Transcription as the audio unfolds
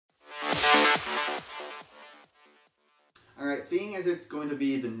Alright, seeing as it's going to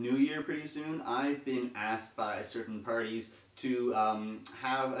be the new year pretty soon, I've been asked by certain parties to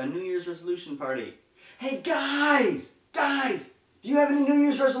have a New Year's resolution party. Hey guys! Guys! Do you have any New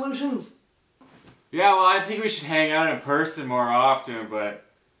Year's resolutions? Yeah, well, I think we should hang out in person more often, but,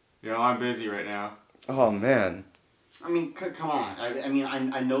 I'm busy right now. Oh, man. I mean, come on.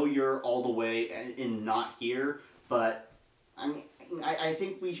 I know you're all the way in not here, but I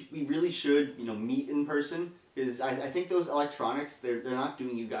think we really should, meet in person, because I think those electronics, they're not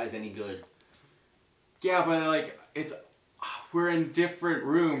doing you guys any good. Yeah, but we're in different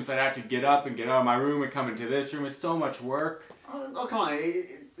rooms. I'd have to get up and get out of my room and come into this room. It's so much work. Oh, come on.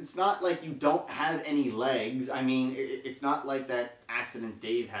 It's not like you don't have any legs. I mean, it's not like that accident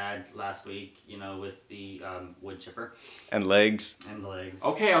Dave had last week, with the wood chipper. And legs. And the legs.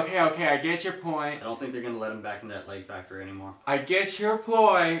 Okay, I get your point. I don't think they're going to let him back into that leg factory anymore. I get your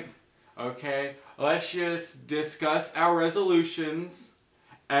point. Okay, let's just discuss our resolutions,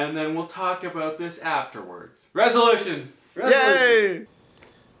 and then we'll talk about this afterwards. Resolutions! Yay!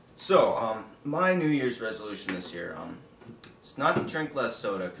 So, my New Year's resolution this year, it's not to drink less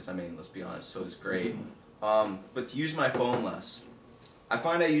soda, because, let's be honest, soda's great, but to use my phone less. I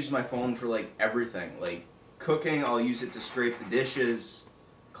find I use my phone for, everything. Like, cooking, I'll use it to scrape the dishes,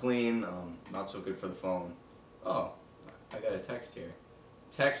 clean, not so good for the phone. Oh, I got a text here.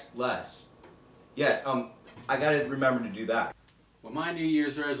 Text less. Yes, I gotta remember to do that. Well, my New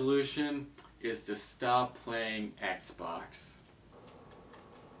Year's resolution is to stop playing Xbox.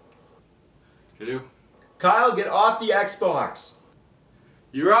 Hello? Kyle, get off the Xbox!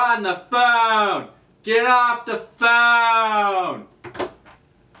 You're on the phone! Get off the phone!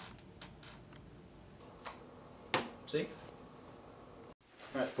 See?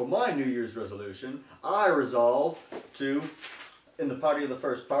 Alright, for my New Year's resolution, I resolve to, in the party of the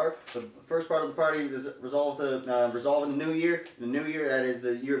first part of the party is resolve to resolve in the new year. The new year, that is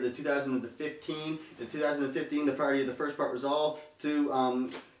the year of the 2015. In 2015, the party of the first part resolved to,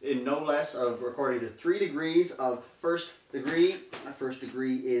 in no less of, according to 3 degrees of first degree. First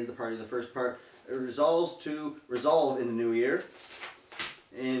degree is the party of the first part. It resolves to resolve in the new year.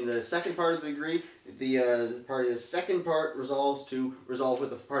 In the second part of the degree, the party of the second part resolves to resolve with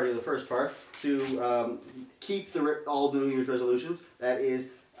the party of the first part to keep all New Year's resolutions. That is,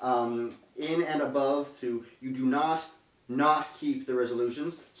 in and above to you do not keep the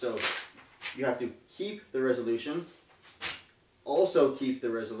resolutions. So you have to keep the resolution, also keep the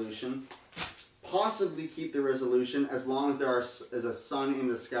resolution, possibly keep the resolution as long as there is a sun in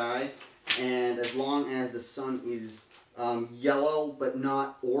the sky, and as long as the sun is yellow but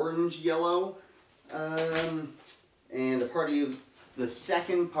not orange yellow. And the party of the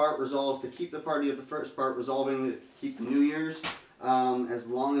second part resolves to keep the party of the first part, resolving to keep the New Year's as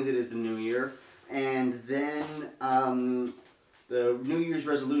long as it is the New Year. And then the New Year's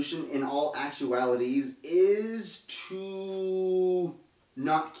resolution in all actualities is to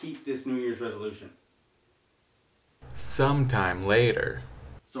not keep this New Year's resolution. Sometime later.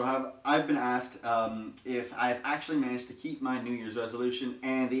 So I've been asked if I've actually managed to keep my New Year's resolution,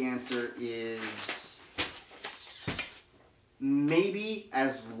 and the answer is maybe,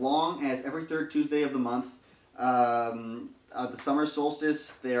 as long as every third Tuesday of the month, of the summer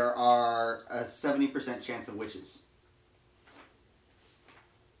solstice, there are a 70% chance of witches.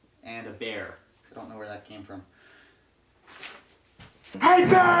 And a bear. I don't know where that came from. Hey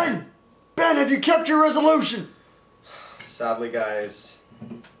Ben! Ben, have you kept your resolution? Sadly, guys,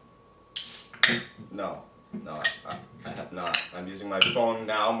 no, I have not. I'm using my phone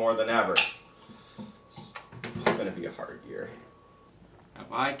now more than ever. It's going to be a hard year.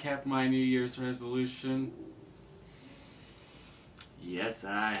 Have I kept my New Year's resolution? Yes,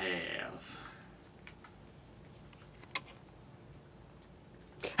 I have.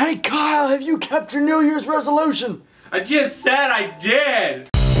 Hey Kyle, have you kept your New Year's resolution? I just said I did!